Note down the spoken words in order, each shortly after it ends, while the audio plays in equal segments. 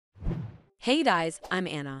Hey guys, I'm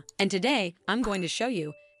Anna, and today I'm going to show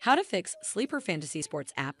you how to fix Sleeper Fantasy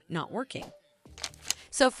Sports app not working.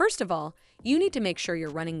 So first of all, you need to make sure you're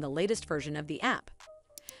running the latest version of the app.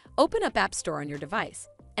 Open up App Store on your device,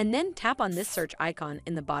 and then tap on this search icon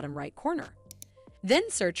in the bottom right corner. Then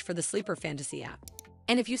search for the Sleeper Fantasy app.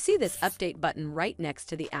 And if you see this update button right next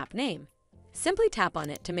to the app name, simply tap on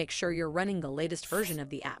it to make sure you're running the latest version of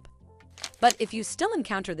the app. But if you still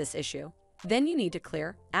encounter this issue, then you need to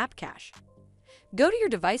clear App Cache. Go to your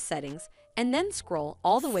device settings and then scroll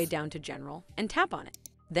all the way down to General and tap on it.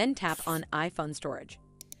 Then tap on iPhone Storage.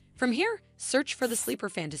 From here, search for the Sleeper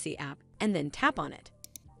Fantasy app and then tap on it.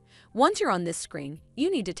 Once you're on this screen,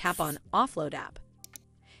 you need to tap on Offload App.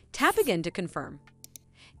 Tap again to confirm.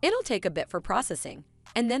 It'll take a bit for processing,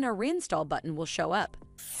 and then a Reinstall button will show up.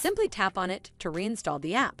 Simply tap on it to reinstall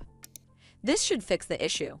the app. This should fix the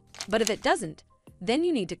issue, but if it doesn't, then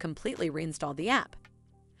you need to completely reinstall the app.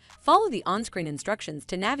 Follow the on-screen instructions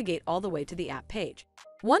to navigate all the way to the app page.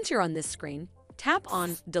 Once you're on this screen, tap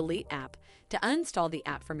on Delete App to uninstall the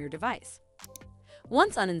app from your device.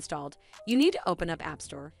 Once uninstalled, you need to open up App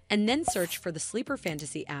Store and then search for the Sleeper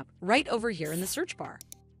Fantasy app right over here in the search bar.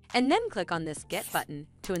 And then click on this Get button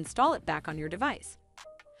to install it back on your device.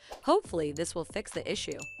 Hopefully this will fix the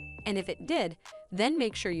issue, and if it did, then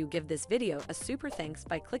make sure you give this video a super thanks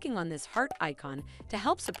by clicking on this heart icon to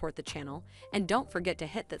help support the channel, and don't forget to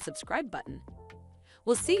hit that subscribe button.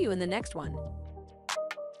 We'll see you in the next one.